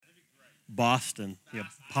Boston. Yeah,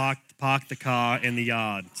 park the car in the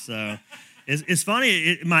yard. So it's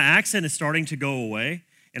funny. My accent is starting to go away,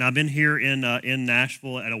 and I've been here in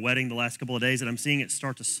Nashville at a wedding the last couple of days, and I'm seeing it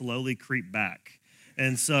start to slowly creep back.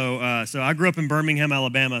 And so I grew up in Birmingham,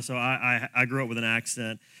 Alabama, so I grew up with an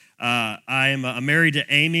accent. I am married to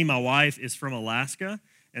Amy. My wife is from Alaska,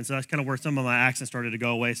 and so that's kind of where some of my accent started to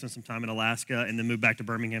go away. Spent some time in Alaska, and then moved back to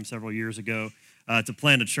Birmingham several years ago to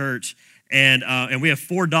plant a church. And we have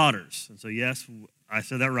 4 daughters. And so yes, I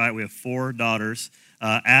said that right. We have 4 daughters.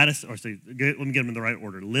 Let me get them in the right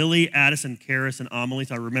order. Lily, Addison, Karis, and Amelie.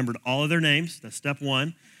 So I remembered all of their names. That's step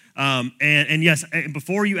 1. And yes,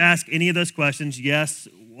 before you ask any of those questions, yes,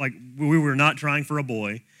 like we were not trying for a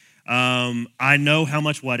boy. I know how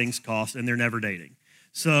much weddings cost, and they're never dating.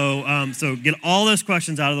 So get all those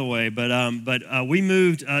questions out of the way. But we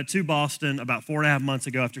moved to Boston about 4.5 months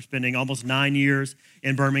ago after spending almost 9 years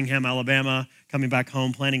in Birmingham, Alabama, coming back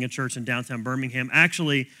home, planting a church in downtown Birmingham.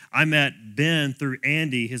 Actually, I met Ben through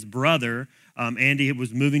Andy, his brother. Andy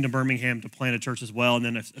was moving to Birmingham to plant a church as well. And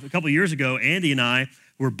then a couple of years ago, Andy and I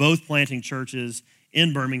were both planting churches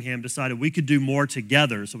in Birmingham, decided we could do more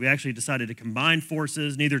together. So we actually decided to combine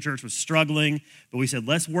forces. Neither church was struggling, but we said,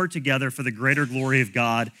 let's work together for the greater glory of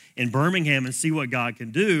God in Birmingham and see what God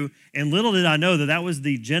can do. And little did I know that was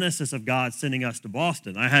the genesis of God sending us to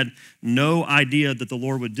Boston. I had no idea that the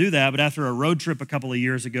Lord would do that, but after a road trip a couple of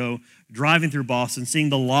years ago, driving through Boston, seeing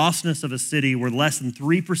the lostness of a city where less than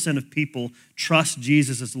 3% of people trust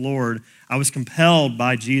Jesus as Lord, I was compelled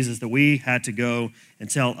by Jesus that we had to go and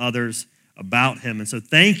tell others about him. And so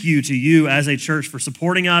thank you to you as a church for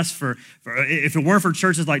supporting us. For if it weren't for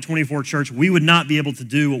churches like 24 Church, we would not be able to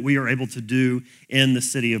do what we are able to do in the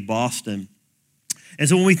city of Boston. And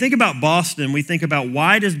so when we think about Boston, we think about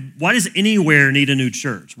why does anywhere need a new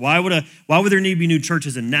church? Why would there need to be new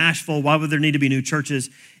churches in Nashville? Why would there need to be new churches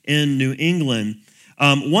in New England?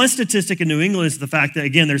 One statistic in New England is the fact that,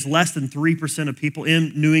 again, there's less than 3% of people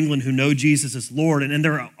in New England who know Jesus as Lord, and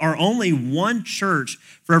there are only 1 church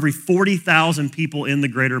for every 40,000 people in the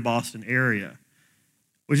greater Boston area,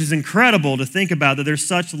 which is incredible to think about that there's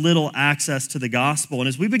such little access to the gospel. And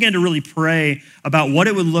as we began to really pray about what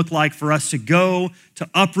it would look like for us to go, to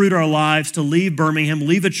uproot our lives, to leave Birmingham,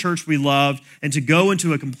 leave a church we loved, and to go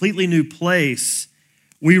into a completely new place,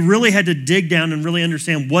 we really had to dig down and really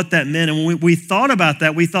understand what that meant. And when we thought about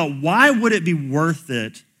that, we thought, why would it be worth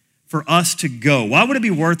it for us to go? Why would it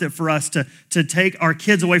be worth it for us to take our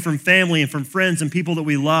kids away from family and from friends and people that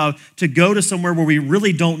we love to go to somewhere where we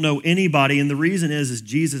really don't know anybody? And the reason is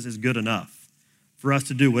Jesus is good enough for us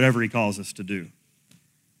to do whatever he calls us to do.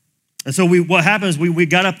 And so what happens, we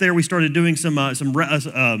got up there, we started doing some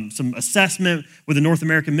assessment with the North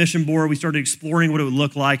American Mission Board. We started exploring what it would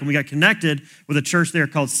look like, and we got connected with a church there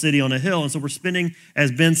called City on a Hill. And so we're spending,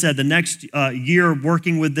 as Ben said, the next year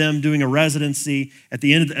working with them, doing a residency. At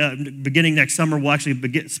the end of beginning next summer, we'll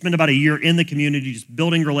actually spend about a year in the community, just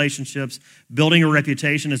building relationships, building a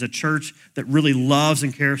reputation as a church that really loves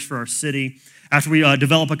and cares for our city. After we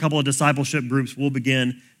develop a couple of discipleship groups, we'll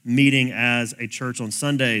begin meeting as a church on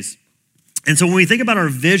Sundays. And so when we think about our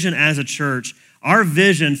vision as a church, our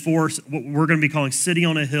vision for what we're going to be calling City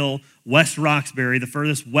on a Hill, West Roxbury, the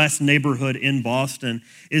furthest west neighborhood in Boston,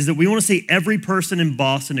 is that we want to see every person in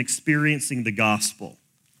Boston experiencing the gospel.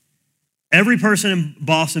 Every person in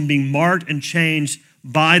Boston being marked and changed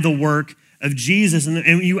by the work of Jesus.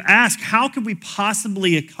 And you ask, how could we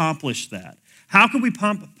possibly accomplish that? How could we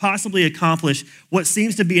possibly accomplish what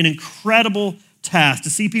seems to be an incredible task, to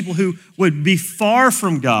see people who would be far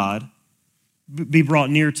from God be brought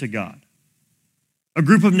near to God? A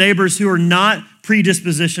group of neighbors who are not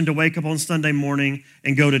predispositioned to wake up on Sunday morning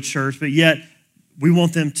and go to church, but yet we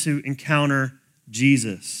want them to encounter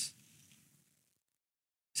Jesus.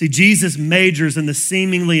 See, Jesus majors in the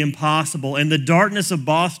seemingly impossible, and the darkness of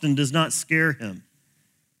Boston does not scare him.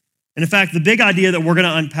 And in fact, the big idea that we're going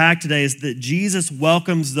to unpack today is that Jesus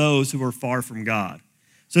welcomes those who are far from God.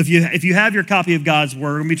 So if you have your copy of God's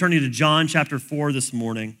word, we're going to be turning to John chapter 4 this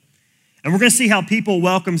morning. And we're going to see how people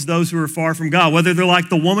welcomes those who are far from God, whether they're like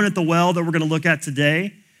the woman at the well that we're going to look at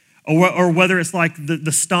today, or whether it's like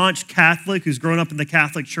the staunch Catholic who's grown up in the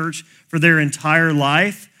Catholic Church for their entire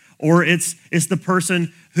life, or it's the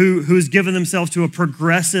person who's given themselves to a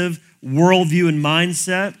progressive worldview and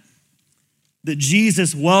mindset, that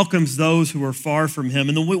Jesus welcomes those who are far from him.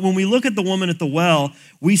 And when we look at the woman at the well,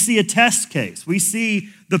 we see a test case. We see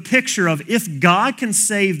the picture of if God can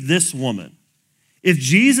save this woman, if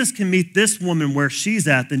Jesus can meet this woman where she's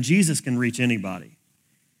at, then Jesus can reach anybody.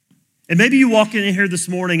 And maybe you walk in here this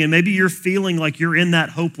morning and maybe you're feeling like you're in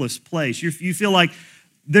that hopeless place. You feel like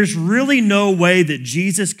there's really no way that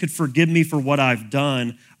Jesus could forgive me for what I've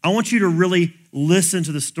done, I want you to really listen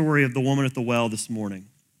to the story of the woman at the well this morning.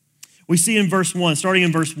 We see in verse 1, starting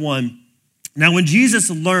in verse 1, now when Jesus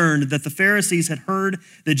learned that the Pharisees had heard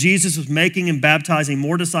that Jesus was making and baptizing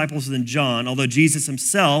more disciples than John, although Jesus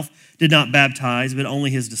himself did not baptize, but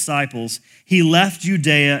only his disciples, he left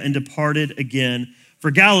Judea and departed again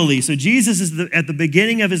for Galilee. So Jesus is at the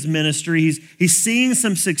beginning of his ministry. He's seeing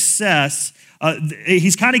some success.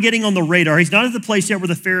 He's kind of getting on the radar. He's not at the place yet where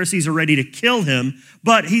the Pharisees are ready to kill him,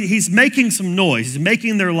 but he's making some noise. He's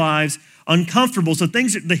making their lives uncomfortable. So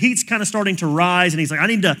the heat's kind of starting to rise, and he's like, I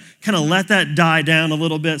need to kind of let that die down a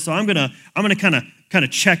little bit. So I'm gonna kind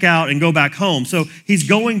of check out and go back home. So he's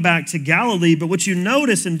going back to Galilee. But what you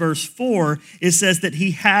notice in verse 4, it says that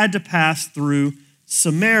he had to pass through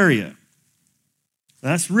Samaria.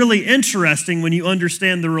 That's really interesting when you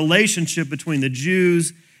understand the relationship between the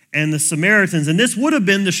Jews and the Samaritans. And this would have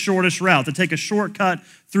been the shortest route, to take a shortcut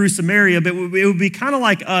through Samaria, but it would be kind of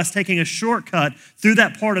like us taking a shortcut through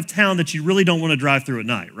that part of town that you really don't want to drive through at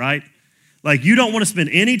night, right? Like, you don't want to spend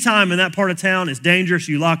any time in that part of town. It's dangerous.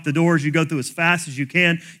 You lock the doors. You go through as fast as you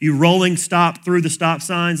can. You rolling stop through the stop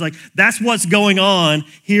signs. Like, that's what's going on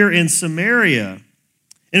here in Samaria.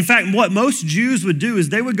 In fact, what most Jews would do is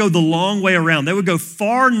they would go the long way around. They would go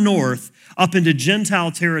far north up into Gentile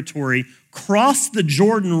territory, cross the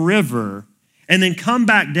Jordan River, and then come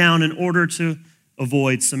back down in order to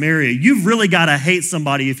avoid Samaria. You've really got to hate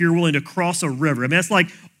somebody if you're willing to cross a river. I mean, that's like,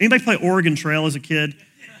 anybody play Oregon Trail as a kid?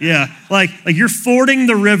 Yeah, like you're fording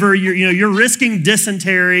the river, you're risking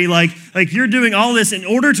dysentery, like you're doing all this in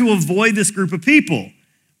order to avoid this group of people.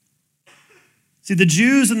 See, the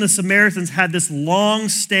Jews and the Samaritans had this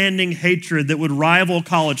long-standing hatred that would rival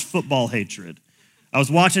college football hatred. I was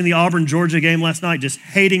watching the Auburn-Georgia game last night, just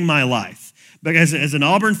hating my life. Because as an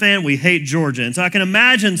Auburn fan, we hate Georgia. And so I can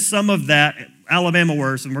imagine some of that, Alabama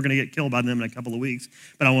worse, and we're going to get killed by them in a couple of weeks,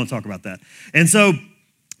 but I want to talk about that. And so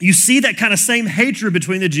you see that kind of same hatred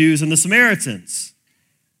between the Jews and the Samaritans.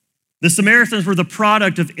 The Samaritans were the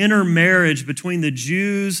product of intermarriage between the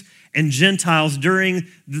Jews and Gentiles during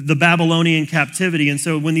the Babylonian captivity. And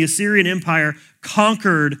so when the Assyrian Empire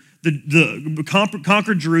conquered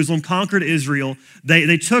conquered Jerusalem, conquered Israel,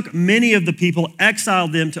 they took many of the people,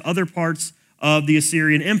 exiled them to other parts of the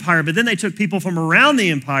Assyrian Empire, but then they took people from around the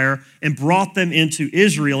empire and brought them into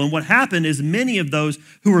Israel. And what happened is many of those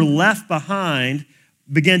who were left behind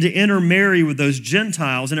began to intermarry with those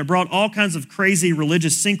Gentiles, and it brought all kinds of crazy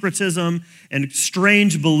religious syncretism and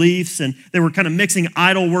strange beliefs, and they were kind of mixing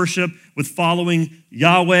idol worship with following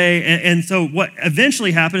Yahweh. And so what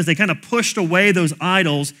eventually happened is they kind of pushed away those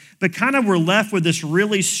idols, but kind of were left with this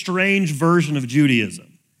really strange version of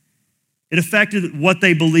Judaism. It affected what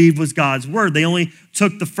they believed was God's word. They only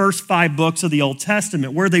took the first 5 books of the Old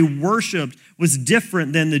Testament. Where they worshiped was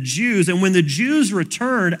different than the Jews. And when the Jews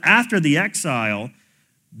returned after the exile,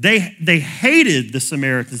 they hated the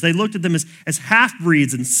Samaritans. They looked at them as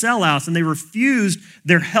half-breeds and sellouts, and they refused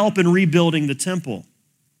their help in rebuilding the temple.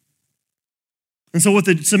 And so what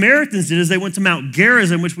the Samaritans did is they went to Mount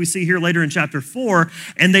Gerizim, which we see here later in chapter 4,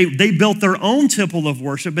 and they built their own temple of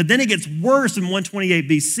worship. But then it gets worse in 128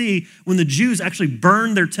 BC when the Jews actually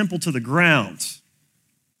burned their temple to the ground.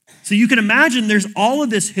 So you can imagine there's all of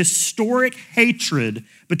this historic hatred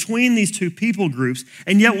between these two people groups,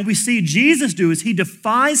 and yet what we see Jesus do is he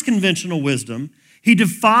defies conventional wisdom, he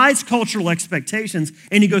defies cultural expectations,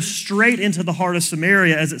 and he goes straight into the heart of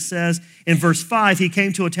Samaria. As it says in verse 5, he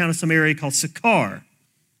came to a town of Samaria called Sychar.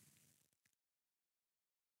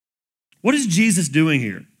 What is Jesus doing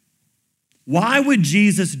here? Why would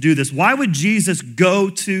Jesus do this? Why would Jesus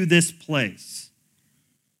go to this place?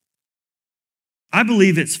 I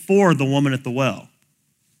believe it's for the woman at the well.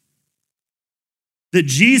 That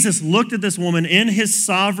Jesus looked at this woman in his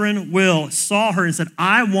sovereign will, saw her and said,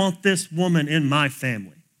 I want this woman in my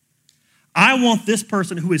family. I want this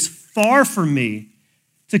person who is far from me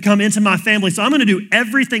to come into my family. So I'm going to do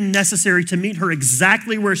everything necessary to meet her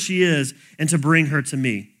exactly where she is and to bring her to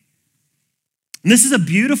me. And this is a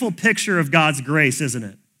beautiful picture of God's grace, isn't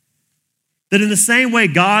it? That in the same way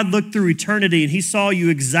God looked through eternity and he saw you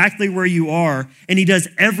exactly where you are, and he does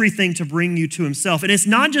everything to bring you to himself. And it's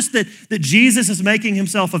not just that Jesus is making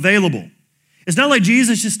himself available. It's not like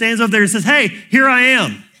Jesus just stands up there and says, hey, here I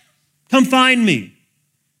am. Come find me.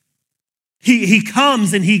 He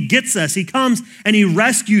comes and he gets us. He comes and he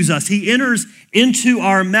rescues us. He enters into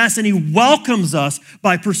our mess and he welcomes us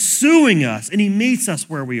by pursuing us, and he meets us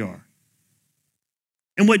where we are.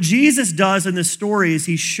 And what Jesus does in this story is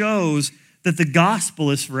he shows that the gospel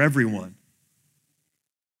is for everyone.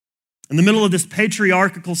 In the middle of this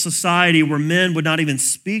patriarchal society where men would not even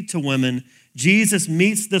speak to women, Jesus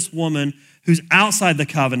meets this woman who's outside the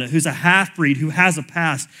covenant, who's a half-breed, who has a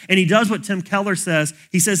past. And he does what Tim Keller says.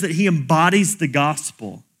 He says that he embodies the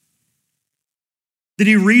gospel. That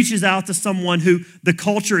he reaches out to someone who the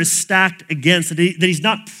culture is stacked against, that he's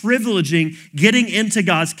not privileging getting into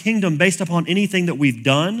God's kingdom based upon anything that we've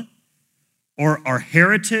done or our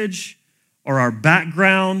heritage or our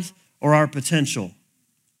background or our potential.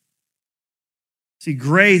 See,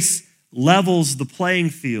 grace levels the playing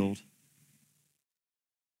field.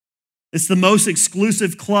 It's the most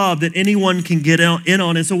exclusive club that anyone can get in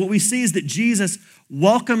on. And so what we see is that Jesus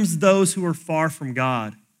welcomes those who are far from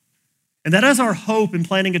God. And that is our hope in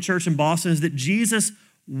planting a church in Boston, is that Jesus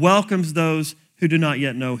welcomes those who do not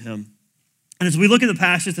yet know him. And as we look at the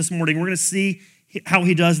passage this morning, we're going to see how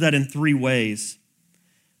he does that in three ways.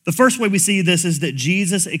 The first way we see this is that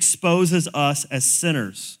Jesus exposes us as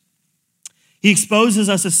sinners. He exposes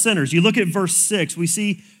us as sinners. You look at verse 6, we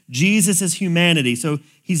see Jesus' humanity. So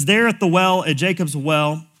he's there at the well, at Jacob's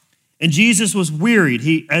well, and Jesus was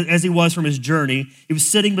wearied, as he was from his journey. He was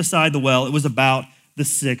sitting beside the well. It was about the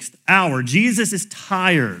 6th hour. Jesus is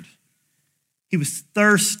tired. He was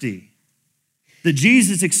thirsty. That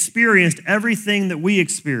Jesus experienced everything that we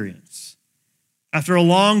experience. After a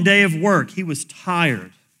long day of work, he was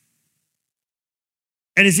tired.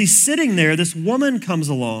 And as he's sitting there, this woman comes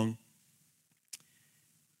along,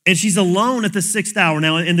 and she's alone at the 6th hour.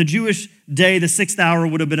 Now, in the Jewish day, the 6th hour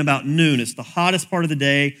would have been about noon. It's the hottest part of the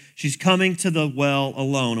day. She's coming to the well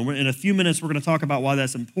alone. And in a few minutes, we're going to talk about why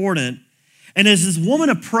that's important. And as this woman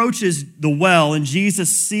approaches the well and Jesus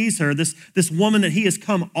sees her, this woman that he has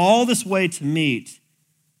come all this way to meet,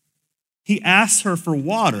 he asks her for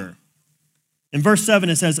water. In verse 7,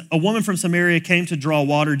 it says, a woman from Samaria came to draw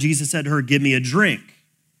water. Jesus said to her, give me a drink.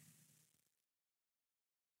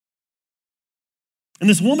 And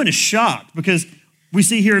this woman is shocked because we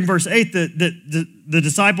see here in verse 8 that the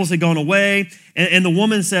disciples had gone away, and the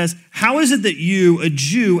woman says, how is it that you, a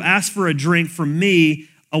Jew, ask for a drink from me,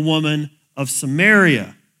 a woman of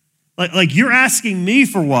Samaria? Like you're asking me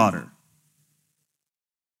for water.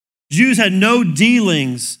 Jews had no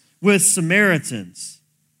dealings with Samaritans.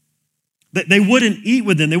 They wouldn't eat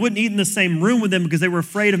with them. They wouldn't eat in the same room with them because they were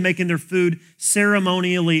afraid of making their food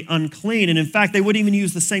ceremonially unclean. And in fact, they wouldn't even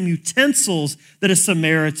use the same utensils that a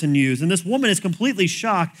Samaritan used. And this woman is completely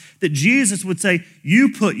shocked that Jesus would say,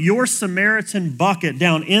 you put your Samaritan bucket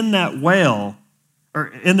down in that well, or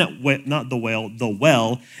in that well, not the well, the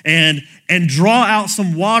well, and draw out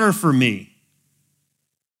some water for me.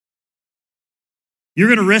 You're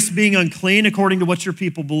going to risk being unclean according to what your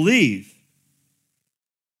people believe.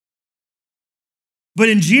 But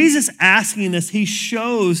in Jesus asking this, he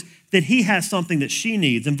shows that he has something that she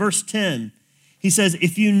needs. In verse 10, he says,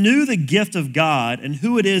 if you knew the gift of God and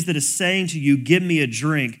who it is that is saying to you, give me a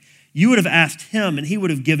drink, you would have asked him and he would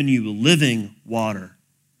have given you living water.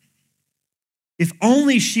 If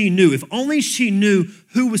only she knew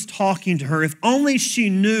who was talking to her, if only she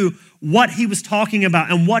knew what he was talking about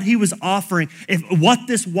and what he was offering, what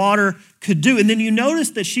this water could do. And then you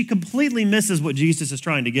notice that she completely misses what Jesus is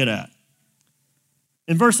trying to get at.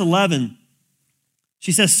 In verse 11,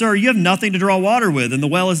 she says, sir, you have nothing to draw water with, and the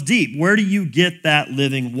well is deep. Where do you get that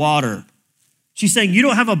living water? She's saying, you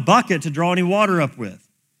don't have a bucket to draw any water up with.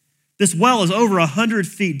 This well is over 100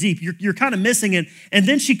 feet deep. You're kind of missing it. And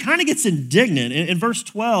then she kind of gets indignant. In verse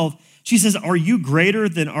 12, she says, are you greater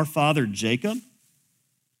than our father Jacob?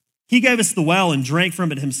 He gave us the well and drank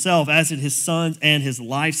from it himself, as did his sons and his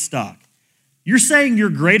livestock. You're saying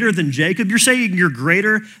you're greater than Jacob? You're saying you're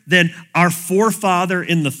greater than our forefather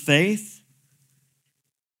in the faith?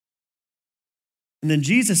 And then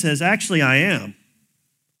Jesus says, actually, I am.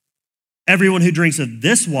 Everyone who drinks of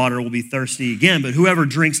this water will be thirsty again, but whoever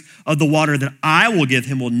drinks of the water that I will give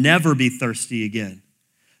him will never be thirsty again.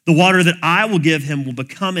 The water that I will give him will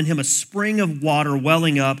become in him a spring of water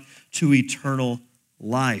welling up to eternal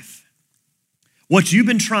life. What you've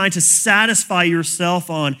been trying to satisfy yourself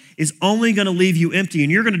on is only going to leave you empty,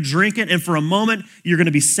 and you're going to drink it, and for a moment, you're going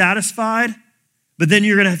to be satisfied, but then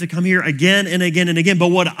you're going to have to come here again and again and again. But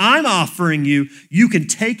what I'm offering you, you can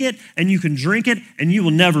take it, and you can drink it, and you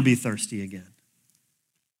will never be thirsty again.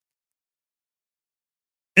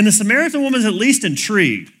 And the Samaritan woman's at least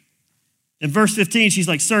intrigued. In verse 15, she's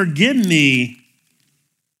like, sir, give me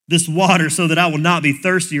this water so that I will not be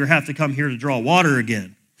thirsty or have to come here to draw water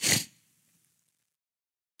again.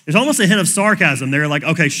 There's almost a hint of sarcasm there, like,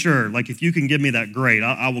 okay, sure, like if you can give me that, great,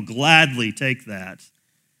 I will gladly take that.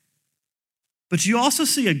 But you also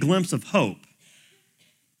see a glimpse of hope.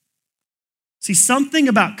 See, something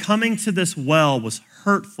about coming to this well was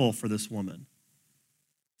hurtful for this woman.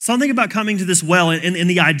 Something about coming to this well and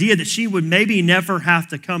the idea that she would maybe never have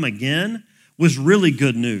to come again was really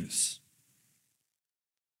good news.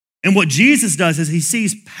 And what Jesus does is he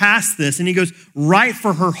sees past this and he goes right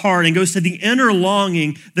for her heart and goes to the inner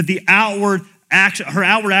longing that her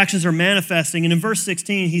outward actions are manifesting. And in verse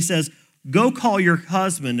 16, he says, go call your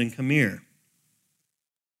husband and come here.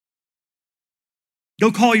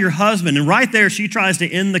 Go call your husband. And right there, she tries to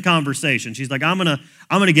end the conversation. She's like, I'm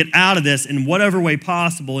gonna get out of this in whatever way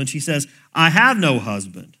possible. And she says, I have no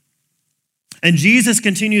husband. And Jesus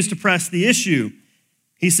continues to press the issue.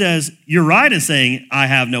 He says, you're right in saying, I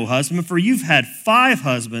have no husband, for you've had 5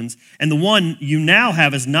 husbands, and the one you now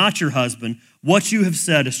have is not your husband. What you have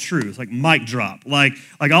said is true. It's like mic drop. Like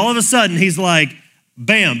all of a sudden, he's like,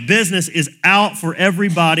 bam, business is out for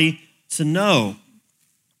everybody to know.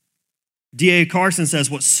 D.A. Carson says,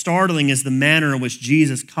 what's startling is the manner in which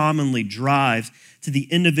Jesus commonly drives to the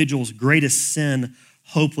individual's greatest sin,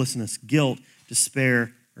 hopelessness, guilt,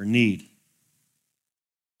 despair, or need.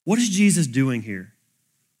 What is Jesus doing here?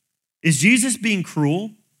 Is Jesus being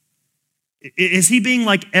cruel? Is he being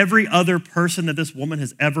like every other person that this woman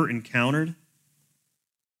has ever encountered?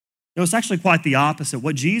 No, it's actually quite the opposite.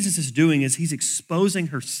 What Jesus is doing is he's exposing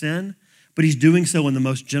her sin, but he's doing so in the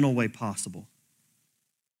most gentle way possible.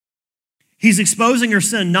 He's exposing her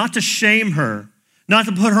sin not to shame her, not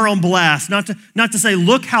to put her on blast, not to say,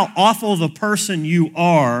 look how awful of a person you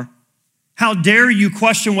are. How dare you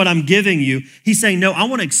question what I'm giving you? He's saying, no, I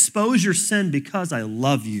want to expose your sin because I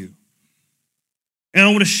love you. And I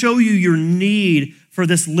want to show you your need for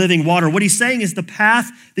this living water. What he's saying is the path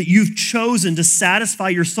that you've chosen to satisfy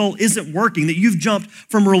your soul isn't working, that you've jumped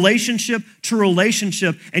from relationship to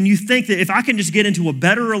relationship, and you think that if I can just get into a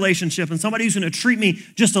better relationship and somebody who's going to treat me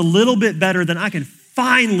just a little bit better, then I can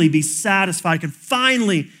finally be satisfied, I can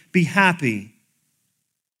finally be happy.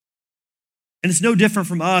 And it's no different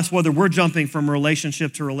from us, whether we're jumping from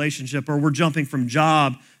relationship to relationship or we're jumping from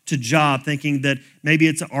job to job, thinking that maybe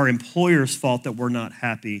it's our employer's fault that we're not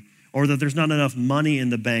happy or that there's not enough money in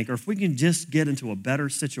the bank, or if we can just get into a better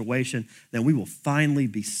situation, then we will finally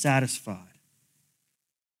be satisfied.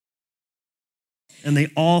 And they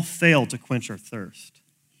all fail to quench our thirst.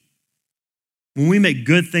 When we make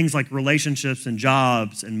good things like relationships and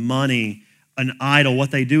jobs and money an idol,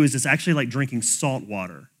 what they do is it's actually like drinking salt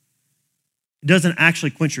water. It doesn't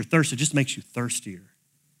actually quench your thirst, it just makes you thirstier.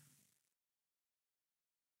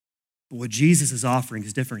 But what Jesus is offering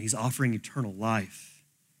is different. He's offering eternal life.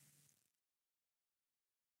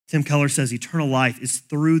 Tim Keller says eternal life is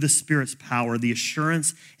through the Spirit's power, the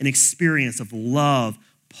assurance and experience of love,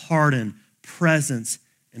 pardon, presence,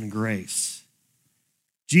 and grace.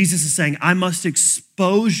 Jesus is saying, I must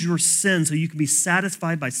expose your sin so you can be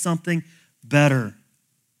satisfied by something better.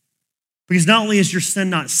 Because not only is your sin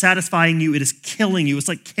not satisfying you, it is killing you. It's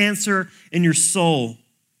like cancer in your soul.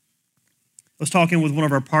 I was talking with one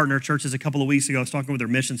of our partner churches a couple of weeks ago. I was talking with their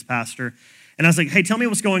missions pastor. And I was like, hey, tell me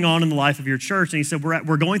what's going on in the life of your church. And he said,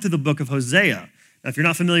 we're going through the book of Hosea. Now, if you're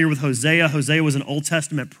not familiar with Hosea, Hosea was an Old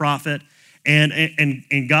Testament prophet.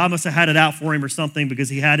 And God must have had it out for him or something because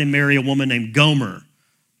he had him marry a woman named Gomer,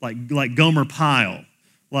 like Gomer Pyle.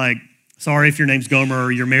 Like, sorry if your name's Gomer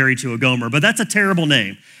or you're married to a Gomer, but that's a terrible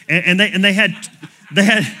name. And they had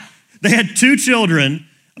 2 children.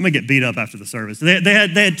 I'm gonna get beat up after the service. They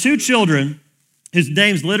had 2 children whose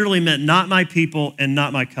names literally meant not my people and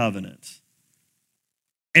not my covenant.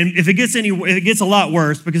 And if it gets a lot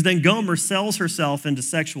worse, because then Gomer sells herself into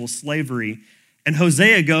sexual slavery, and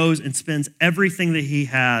Hosea goes and spends everything that he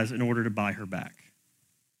has in order to buy her back.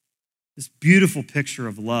 This beautiful picture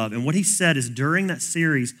of love. And what he said is during that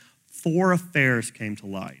series, 4 affairs came to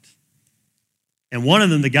light. And one of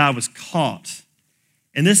them, the guy was caught.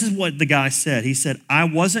 And this is what the guy said. He said, I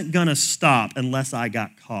wasn't gonna stop unless I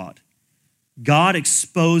got caught. God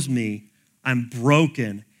exposed me, I'm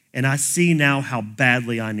broken, and I see now how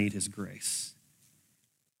badly I need his grace.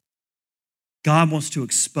 God wants to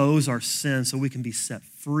expose our sin so we can be set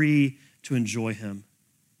free to enjoy him.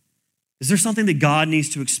 Is there something that God needs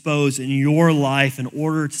to expose in your life in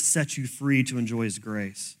order to set you free to enjoy his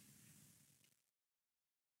grace?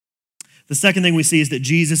 The second thing we see is that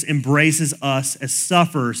Jesus embraces us as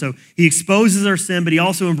sufferers. So he exposes our sin, but he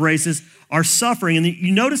also embraces our suffering. And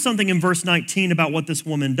you notice something in verse 19 about what this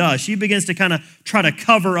woman does. She begins to kind of try to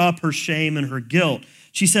cover up her shame and her guilt.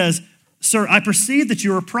 She says, sir, I perceive that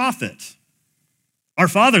you're a prophet. Our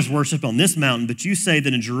fathers worship on this mountain, but you say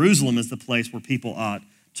that in Jerusalem is the place where people ought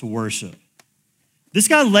to worship. This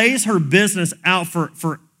guy lays her business out for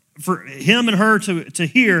him and her to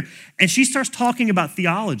hear, and she starts talking about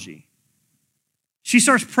theology. She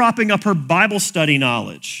starts propping up her Bible study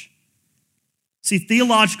knowledge. See,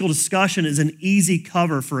 theological discussion is an easy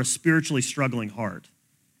cover for a spiritually struggling heart.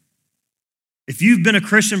 If you've been a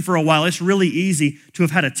Christian for a while, it's really easy to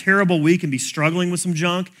have had a terrible week and be struggling with some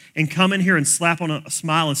junk and come in here and slap on a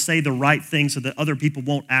smile and say the right thing so that other people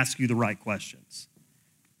won't ask you the right questions.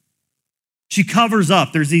 She covers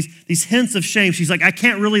up. There's these hints of shame. She's like, I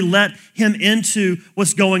can't really let him into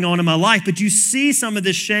what's going on in my life. But you see some of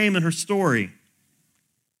this shame in her story.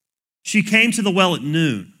 She came to the well at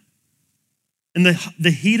noon. In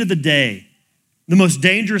the heat of the day, the most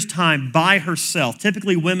dangerous time, by herself.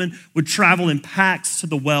 Typically, women would travel in packs to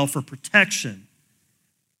the well for protection.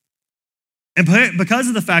 And because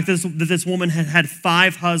of the fact that this woman had had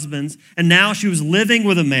 5 husbands, and now she was living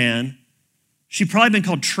with a man, she'd probably been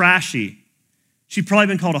called trashy. She'd probably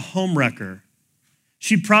been called a homewrecker.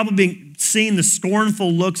 She'd probably been seen the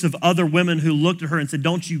scornful looks of other women who looked at her and said,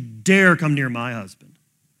 don't you dare come near my husband.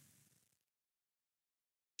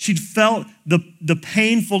 She'd felt the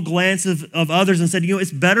painful glance of others and said,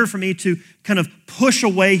 it's better for me to kind of push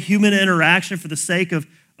away human interaction for the sake of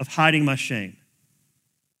hiding my shame.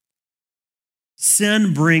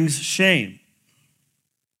 Sin brings shame.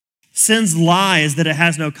 Sin's lie is that it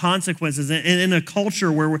has no consequences. And in a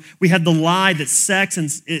culture where we have the lie that sex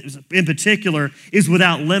in particular is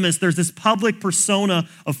without limits, there's this public persona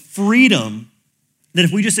of freedom that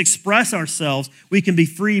if we just express ourselves, we can be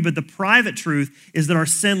free. But the private truth is that our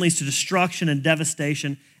sin leads to destruction and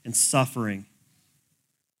devastation and suffering.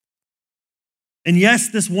 And yes,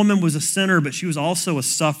 this woman was a sinner, but she was also a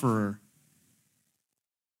sufferer.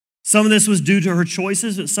 Some of this was due to her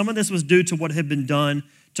choices, but some of this was due to what had been done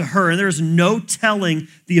to her. And there's no telling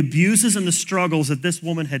the abuses and the struggles that this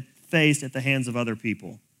woman had faced at the hands of other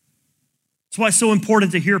people. That's why it's so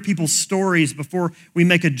important to hear people's stories before we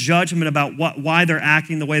make a judgment about why they're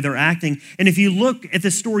acting the way they're acting. And if you look at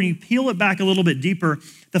this story, you peel it back a little bit deeper,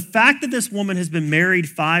 the fact that this woman has been married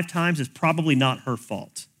 5 times is probably not her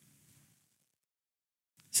fault.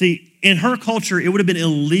 See, in her culture, it would have been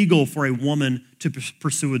illegal for a woman to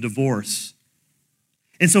pursue a divorce.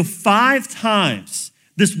 And so 5 times,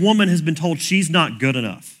 this woman has been told she's not good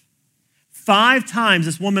enough. 5 times,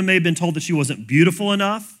 this woman may have been told that she wasn't beautiful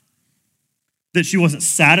enough, that she wasn't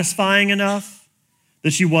satisfying enough,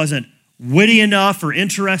 that she wasn't witty enough or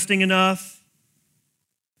interesting enough.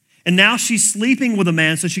 And now she's sleeping with a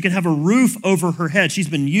man so she can have a roof over her head. She's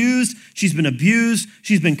been used, she's been abused,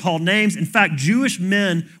 she's been called names. In fact, Jewish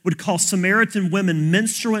men would call Samaritan women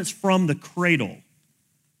menstruants from the cradle,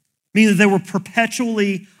 meaning that they were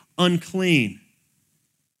perpetually unclean.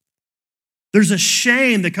 There's a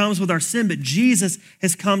shame that comes with our sin, but Jesus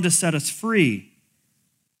has come to set us free.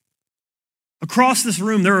 Across this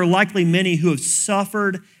room, there are likely many who have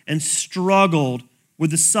suffered and struggled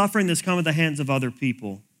with the suffering that's come at the hands of other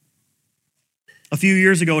people. A few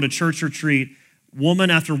years ago at a church retreat,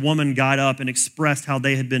 woman after woman got up and expressed how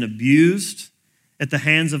they had been abused at the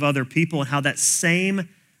hands of other people and how that same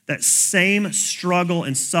struggle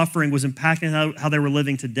and suffering was impacting how they were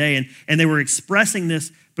living today. And they were expressing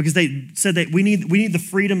this because they said that we need the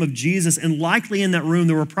freedom of Jesus. And likely in that room,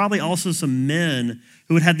 there were probably also some men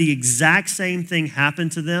who had had the exact same thing happen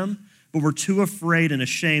to them, but were too afraid and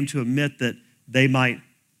ashamed to admit that they might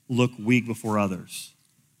look weak before others.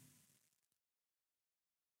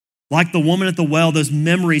 Like the woman at the well, those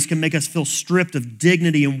memories can make us feel stripped of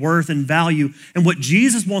dignity and worth and value. And what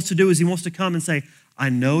Jesus wants to do is he wants to come and say, I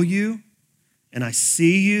know you, and I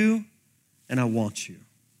see you, and I want you.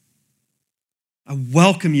 I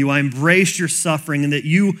welcome you, I embrace your suffering, and that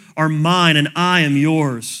you are mine and I am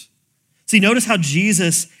yours. See, notice how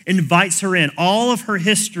Jesus invites her in. All of her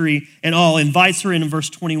history and all invites her in verse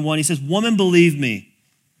 21. He says, woman, believe me,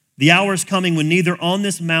 the hour is coming when neither on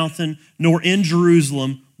this mountain nor in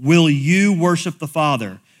Jerusalem will you worship the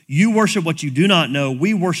Father. You worship what you do not know.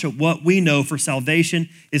 We worship what we know, for salvation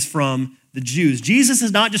is from the Jews. Jesus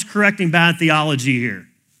is not just correcting bad theology here.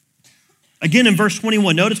 Again, in verse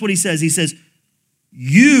 21, notice what he says. He says,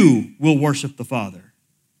 you will worship the Father.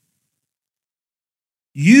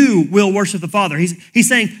 You will worship the Father. He's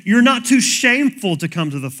saying you're not too shameful to come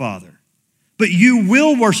to the Father, but you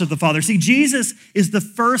will worship the Father. See, Jesus is the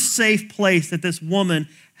first safe place that this woman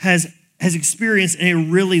has experienced in a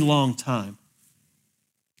really long time.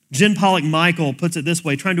 Jen Pollock Michael puts it this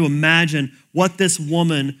way, trying to imagine what this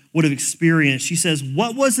woman would have experienced. She says,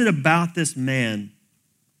 what was it about this man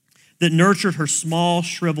that nurtured her small,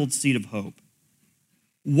 shriveled seed of hope?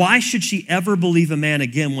 Why should she ever believe a man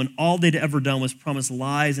again when all they'd ever done was promise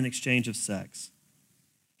lies in exchange of sex?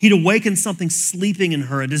 He'd awakened something sleeping in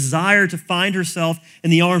her, a desire to find herself in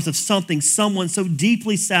the arms of someone so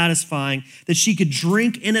deeply satisfying that she could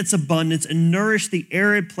drink in its abundance and nourish the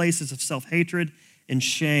arid places of self-hatred and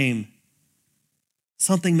shame.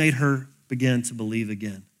 Something made her begin to believe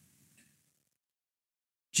again.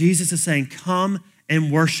 Jesus is saying, come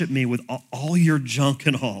and worship me with all your junk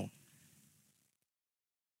and all.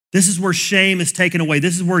 This is where shame is taken away.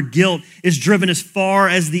 This is where guilt is driven as far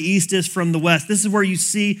as the east is from the west. This is where you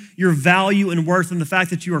see your value and worth in the fact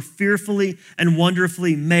that you are fearfully and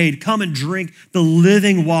wonderfully made. Come and drink the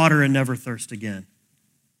living water and never thirst again.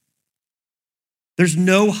 There's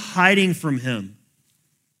no hiding from him.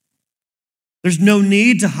 There's no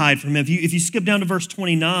need to hide from him. If you skip down to verse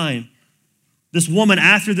 29, this woman,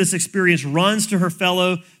 after this experience, runs to her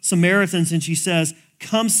fellow Samaritans and she says,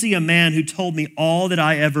 come see a man who told me all that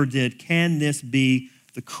I ever did. Can this be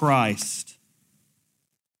the Christ?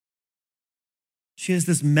 She has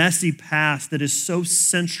this messy past that is so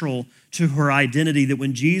central to her identity that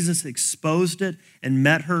when Jesus exposed it and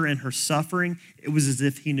met her in her suffering, it was as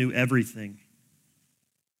if he knew everything.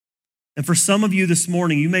 And for some of you this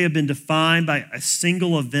morning, you may have been defined by a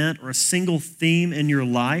single event or a single theme in your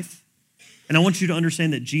life. And I want you to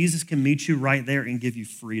understand that Jesus can meet you right there and give you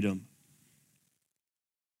freedom.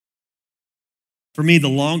 For me,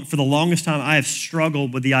 for the longest time, I have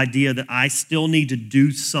struggled with the idea that I still need to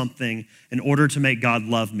do something in order to make God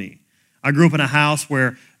love me. I grew up in a house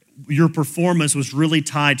where your performance was really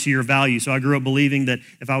tied to your value. So I grew up believing that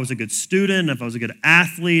if I was a good student, if I was a good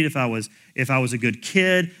athlete, if I was a good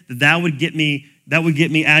kid, that would get me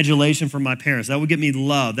adulation from my parents. That would get me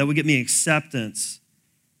love. That would get me acceptance.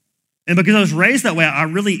 And because I was raised that way, I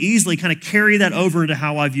really easily kind of carry that over into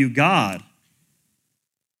how I view God.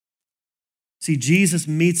 See, Jesus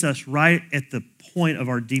meets us right at the point of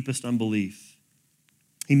our deepest unbelief.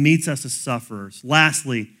 He meets us as sufferers.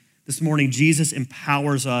 Lastly, this morning, Jesus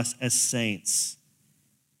empowers us as saints.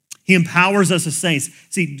 He empowers us as saints.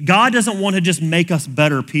 See, God doesn't want to just make us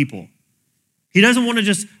better people. He doesn't want to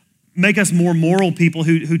just make us more moral people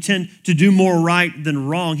who tend to do more right than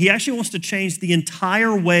wrong. He actually wants to change the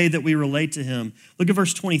entire way that we relate to him. Look at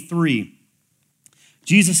verse 23.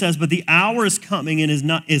 Jesus says, but the hour is coming and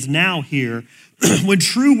is now here when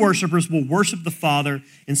true worshipers will worship the Father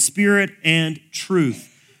in spirit and truth.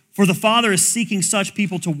 For the Father is seeking such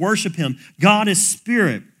people to worship him. God is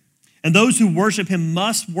spirit, and those who worship him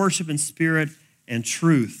must worship in spirit and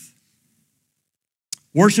truth.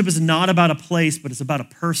 Worship is not about a place, but it's about a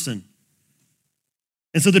person.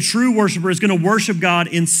 And so the true worshiper is going to worship God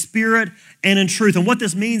in spirit and in truth. And what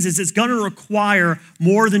this means is it's going to require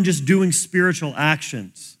more than just doing spiritual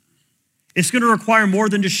actions. It's going to require more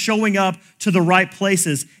than just showing up to the right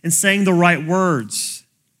places and saying the right words.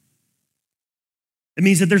 It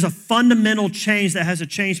means that there's a fundamental change that has to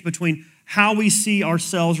change between how we see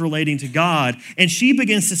ourselves relating to God. And she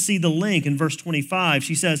begins to see the link in verse 25.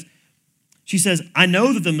 She says, I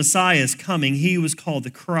know that the Messiah is coming. He was called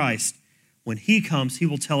the Christ. When he comes, he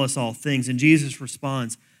will tell us all things. And Jesus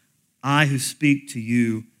responds, I who speak to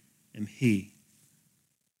you am he.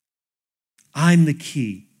 I'm the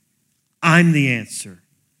key. I'm the answer.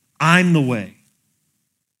 I'm the way.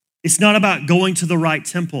 It's not about going to the right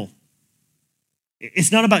temple.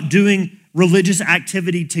 It's not about doing religious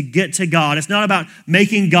activity to get to God. It's not about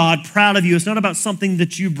making God proud of you. It's not about something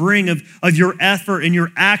that you bring of your effort and your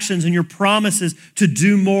actions and your promises to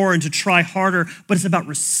do more and to try harder, but it's about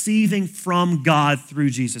receiving from God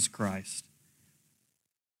through Jesus Christ.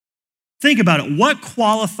 Think about it. What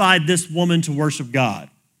qualified this woman to worship God?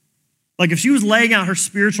 Like if she was laying out her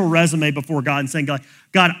spiritual resume before God and saying,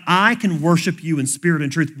 God, I can worship you in spirit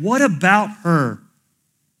and truth. What about her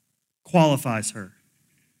qualifies her?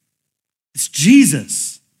 It's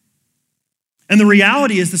Jesus. And the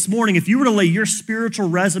reality is this morning, if you were to lay your spiritual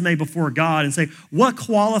resume before God and say, what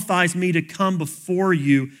qualifies me to come before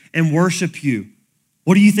you and worship you?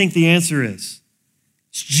 What do you think the answer is?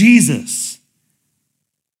 It's Jesus.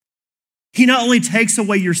 He not only takes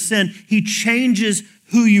away your sin, he changes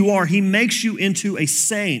who you are. He makes you into a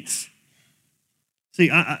saint. See,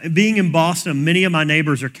 being in Boston, many of my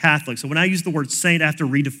neighbors are Catholic. So when I use the word saint, I have to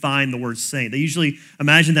redefine the word saint. They usually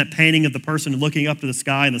imagine that painting of the person looking up to the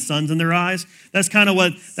sky and the sun's in their eyes. That's kind of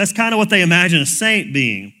what they imagine a saint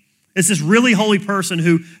being. It's this really holy person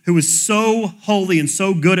who is so holy and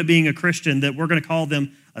so good at being a Christian that we're going to call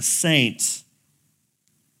them a saint.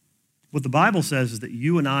 What the Bible says is that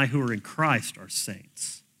you and I who are in Christ are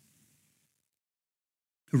saints,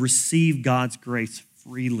 who receive God's grace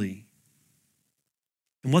freely.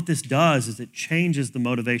 And what this does is it changes the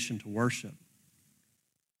motivation to worship.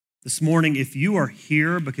 This morning, if you are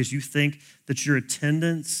here because you think that your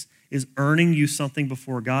attendance is earning you something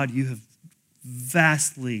before God, you have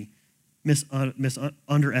vastly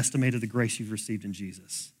underestimated the grace you've received in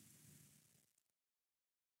Jesus.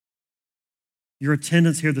 Your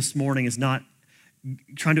attendance here this morning is not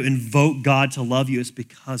trying to invoke God to love you. It's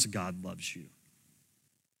because God loves you.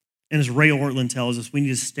 And as Ray Ortlund tells us, we need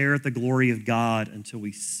to stare at the glory of God until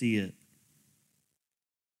we see it.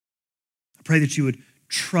 I pray that you would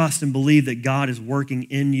trust and believe that God is working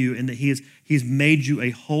in you and that He has made you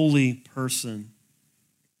a holy person.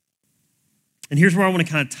 And here's where I want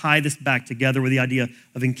to kind of tie this back together with the idea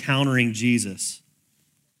of encountering Jesus.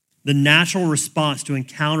 The natural response to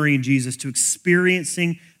encountering Jesus, to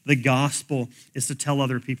experiencing the gospel, is to tell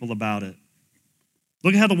other people about it.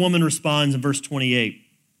 Look at how the woman responds in verse 28.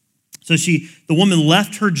 So the woman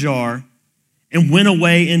left her jar and went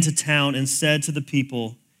away into town and said to the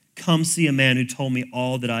people, "Come see a man who told me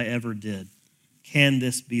all that I ever did. Can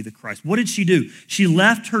this be the Christ?" What did she do? She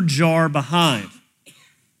left her jar behind.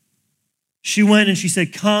 She went and she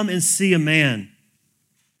said, "Come and see a man."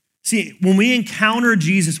 See, when we encounter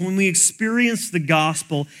Jesus, when we experience the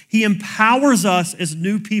gospel, He empowers us as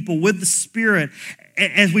new people with the Spirit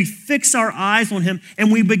as we fix our eyes on Him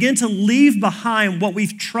and we begin to leave behind what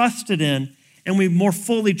we've trusted in and we more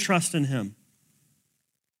fully trust in Him.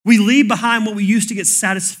 We leave behind what we used to get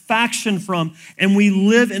satisfaction from, and we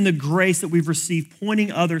live in the grace that we've received,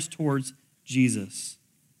 pointing others towards Jesus.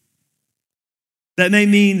 That may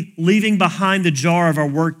mean leaving behind the jar of our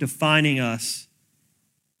work defining us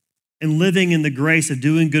and living in the grace of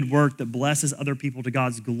doing good work that blesses other people to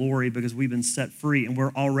God's glory because we've been set free and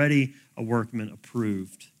we're already a workman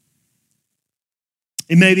approved.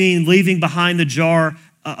 It may mean leaving behind the jar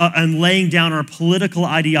and laying down our political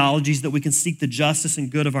ideologies that we can seek the justice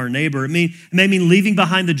and good of our neighbor. It may mean leaving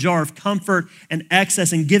behind the jar of comfort and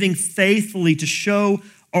excess and giving faithfully to show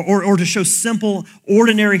or to show simple,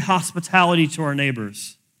 ordinary hospitality to our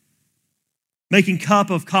neighbors. Making cup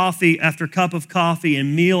of coffee after cup of coffee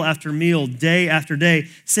and meal after meal, day after day,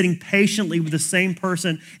 sitting patiently with the same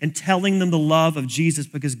person and telling them the love of Jesus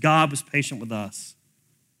because God was patient with us.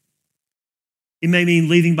 It may mean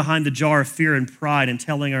leaving behind the jar of fear and pride and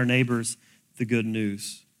telling our neighbors the good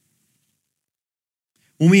news.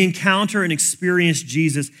 When we encounter and experience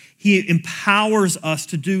Jesus, He empowers us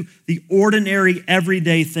to do the ordinary,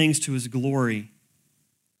 everyday things to His glory.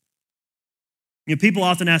 You know, people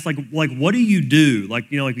often ask, like, what do you do? Like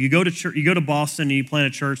you go to church, you go to Boston and you plant a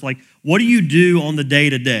church. Like, what do you do on the day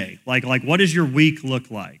to day? Like, what does your week look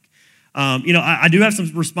like? I do have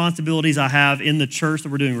some responsibilities I have in the church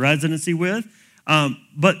that we're doing residency with.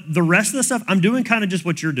 But the rest of the stuff, I'm doing kind of just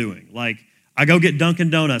what you're doing. Like, I go get Dunkin'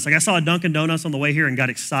 Donuts. Like, I saw a Dunkin' Donuts on the way here and got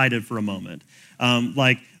excited for a moment.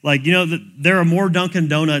 There are more Dunkin'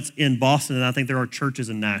 Donuts in Boston than I think there are churches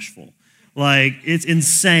in Nashville. Like, it's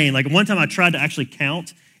insane. Like, one time I tried to actually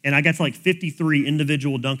count, and I got to 53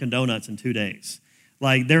 individual Dunkin' Donuts in 2 days.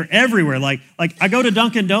 Like, they're everywhere. Like I go to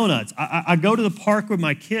Dunkin' Donuts. I go to the park with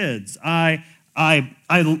my kids. I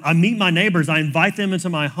meet my neighbors. I invite them into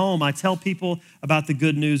my home. I tell people about the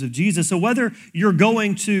good news of Jesus. So whether you're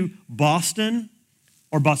going to Boston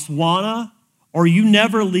or Botswana or you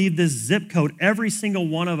never leave this zip code, every single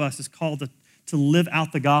one of us is called to live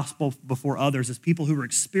out the gospel before others as people who are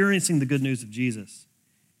experiencing the good news of Jesus.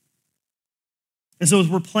 And so as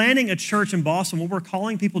we're planning a church in Boston, what we're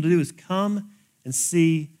calling people to do is come and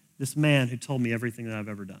see this man who told me everything that I've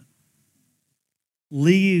ever done.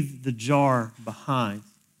 Leave the jar behind.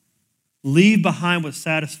 Leave behind what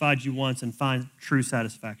satisfied you once and find true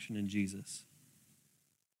satisfaction in Jesus.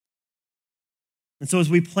 And so as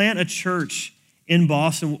we plant a church in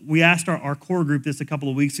Boston, we asked our core group this a couple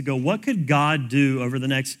of weeks ago, what could God do over the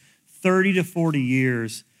next 30 to 40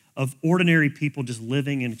 years of ordinary people just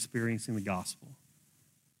living and experiencing the gospel?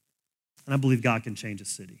 And I believe God can change a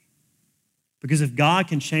city. Because if God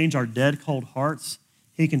can change our dead, cold hearts,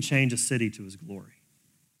 He can change a city to His glory.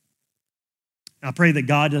 I pray that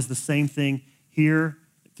God does the same thing here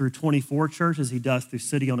through 24 Church as He does through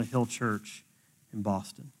City on a Hill Church in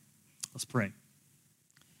Boston. Let's pray.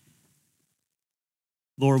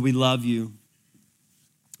 Lord, we love You,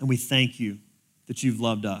 and we thank You that You've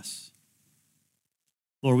loved us.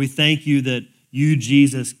 Lord, we thank You that You,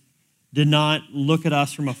 Jesus, did not look at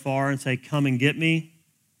us from afar and say, "Come and get me,"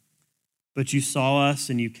 but You saw us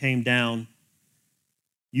and You came down.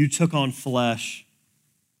 You took on flesh.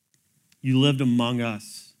 You lived among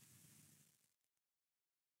us.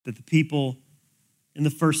 That the people in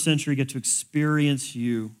the first century get to experience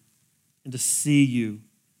You and to see You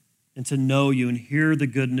and to know You and hear the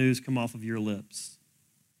good news come off of Your lips.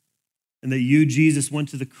 and that you, Jesus, went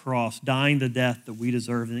to the cross, dying the death that we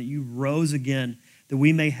deserve, and that you rose again, that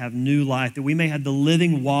we may have new life, that we may have the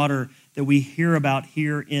living water that we hear about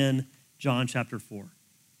here in John chapter 4.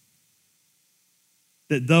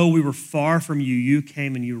 That though we were far from you, you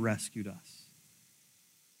came and you rescued us.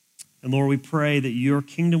 And Lord, we pray that your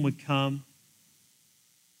kingdom would come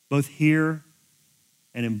both here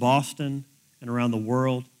and in Boston and around the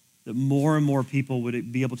world, that more and more people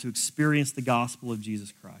would be able to experience the gospel of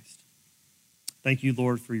Jesus Christ. Thank you,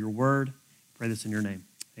 Lord, for your word. Pray this in your name.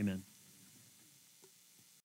 Amen.